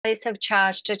Police have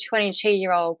charged a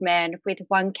 22-year-old man with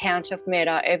one count of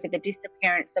murder over the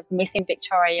disappearance of missing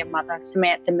Victoria mother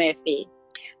Samantha Murphy.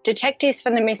 Detectives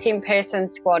from the Missing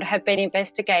Persons Squad have been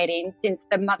investigating since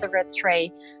the mother of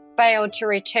three failed to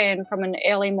return from an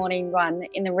early morning run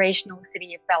in the regional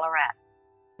city of Ballarat.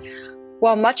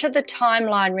 While much of the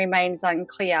timeline remains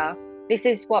unclear, this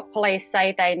is what police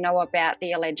say they know about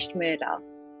the alleged murder.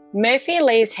 Murphy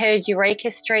leaves her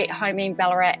Eureka Street home in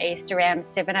Ballarat East around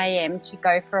 7 a.m. to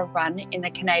go for a run in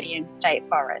the Canadian State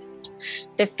Forest.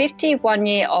 The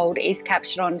 51-year-old is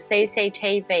captured on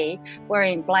CCTV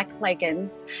wearing black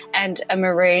leggings and a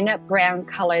maroon-brown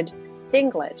coloured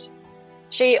singlet.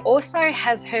 She also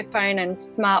has her phone and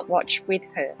smartwatch with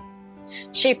her.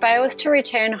 She fails to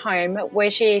return home, where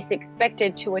she is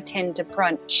expected to attend a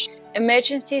brunch.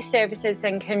 Emergency services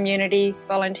and community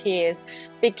volunteers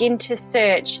begin to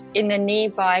search in the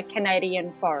nearby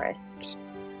Canadian forest.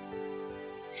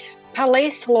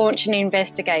 Police launch an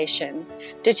investigation.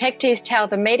 Detectives tell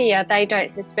the media they don't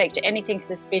suspect anything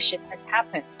suspicious has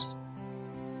happened.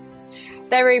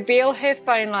 They reveal her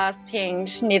phone last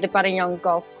pinged near the Buninyong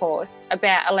Golf Course,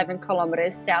 about 11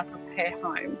 kilometres south of her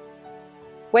home.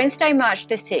 Wednesday, March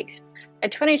the 6th, a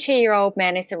 22-year-old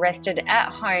man is arrested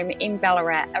at home in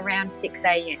Ballarat around 6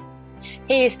 a.m.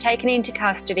 He is taken into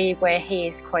custody where he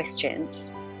is questioned.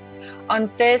 On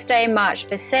Thursday, March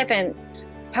the 7th,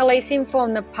 police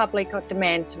inform the public of the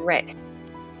man's arrest.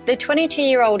 The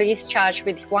 22-year-old is charged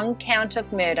with one count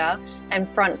of murder and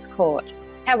fronts court.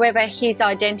 However, his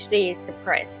identity is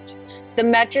suppressed. The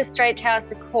magistrate tells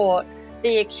the court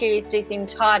the accused is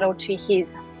entitled to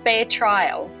his fair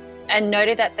trial and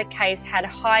noted that the case had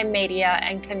high media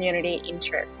and community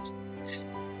interest.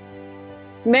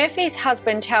 Murphy's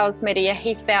husband tells media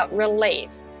he felt relief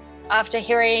after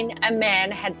hearing a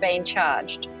man had been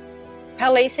charged.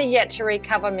 Police are yet to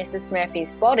recover Mrs.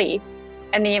 Murphy's body,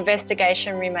 and the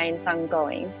investigation remains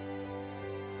ongoing.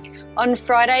 On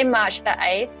Friday, March the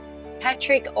 8th,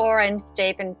 Orren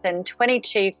Stephenson,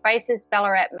 22, faces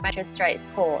Ballarat Magistrates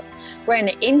Court, where an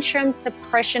interim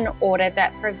suppression order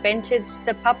that prevented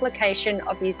the publication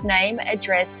of his name,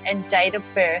 address and date of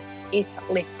birth is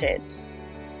lifted.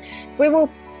 We will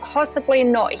possibly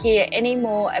not hear any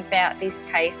more about this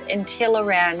case until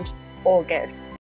around August.